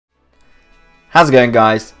How's it going,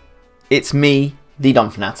 guys? It's me, the Dom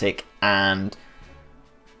Fanatic, and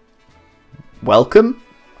welcome,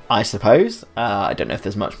 I suppose. I don't know if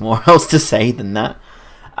there's much more else to say than that.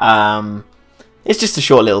 It's just a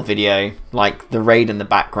short little video. Like, the raid in the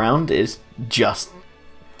background is just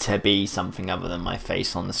to be something other than my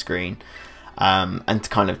face on the screen, and to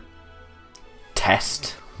kind of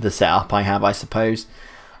test the setup I have, I suppose.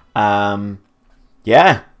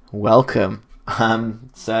 Yeah, welcome.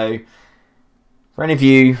 So for any of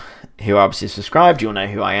you who are obviously subscribed, you'll know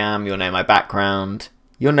who I am, you'll know my background,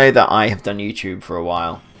 you'll know that I have done YouTube for a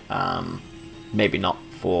while. Maybe not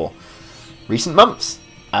for recent months,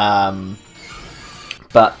 but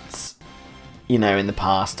you know, in the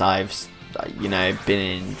past I've been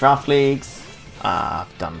in draft leagues,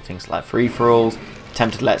 I've done things like free-for-alls,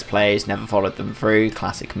 attempted let's plays, never followed them through,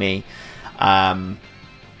 classic me. Yeah,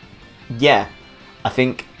 I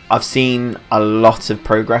think I've seen a lot of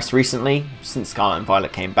progress recently since Scarlet and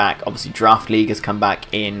Violet came back. Obviously, Draft League has come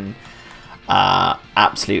back in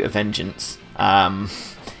absolute vengeance.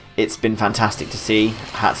 It's been fantastic to see.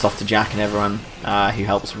 Hats off to Jack and everyone who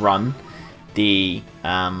helps run the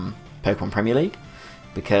Pokemon Premier League,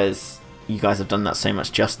 because you guys have done that so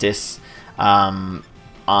much justice.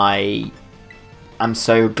 I am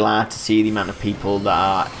so glad to see the amount of people that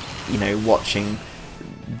are, watching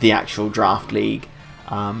the actual Draft League.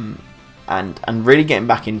 And really getting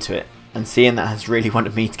back into it, and seeing that has really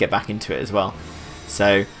wanted me to get back into it as well.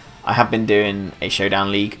 So I have been doing a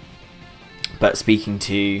Showdown League, but speaking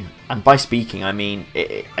to, and by speaking I mean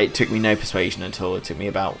it took me no persuasion at all. It took me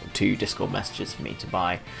about 2 Discord messages for me to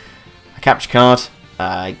buy a capture card,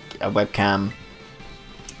 a webcam.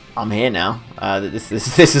 I'm here now.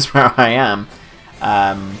 This is where I am.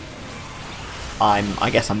 I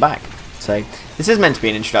guess I'm back. So this is meant to be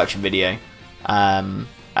an introduction video. And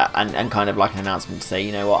kind of like an announcement to say,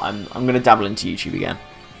 you know what, I'm going to dabble into YouTube again.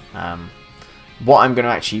 What I'm going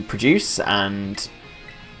to actually produce and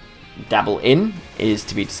dabble in is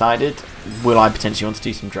to be decided. Will I potentially want to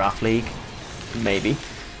do some Draft League? Maybe.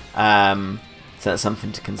 So that's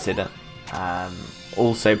something to consider.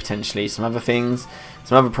 Also potentially some other things,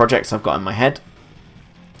 some other projects I've got in my head.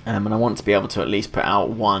 And I want to be able to at least put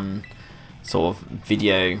out one sort of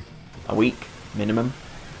video a week minimum.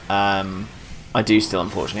 I do still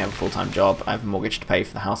unfortunately have a full-time job. I have a mortgage to pay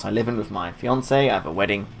for the house I live in with my fiance. I have a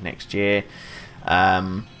wedding next year.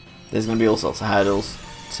 There's going to be all sorts of hurdles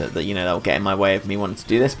that that will get in my way of me wanting to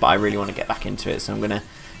do this, but I really want to get back into it, so I'm gonna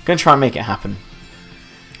try and make it happen.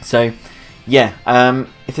 So yeah,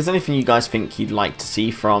 if there's anything you guys think you'd like to see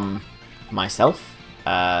from myself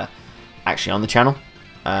actually on the channel,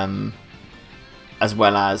 as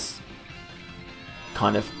well as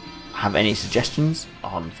kind of have any suggestions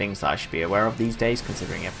on things that I should be aware of these days,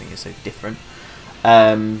 considering everything is so different,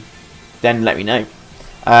 then let me know.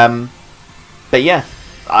 But yeah,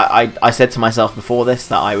 I said to myself before this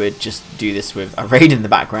that I would just do this with a raid in the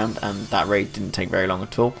background, and that raid didn't take very long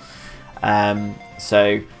at all.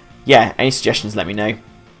 So yeah, any suggestions, let me know.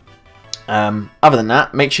 Other than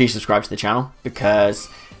that, make sure you subscribe to the channel, because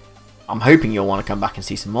I'm hoping you'll want to come back and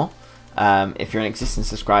see some more. If you're an existing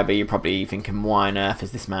subscriber, you're probably thinking, why on earth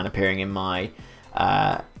is this man appearing in my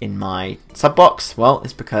sub box? Well,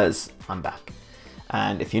 it's because I'm back.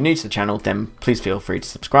 And if you're new to the channel, then please feel free to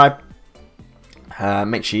subscribe.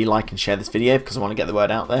 Make sure you like and share this video, because I want to get the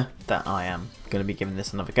word out there that I am going to be giving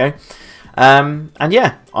this another go. And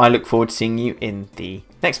yeah, I look forward to seeing you in the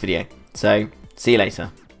next video. So see you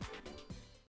later.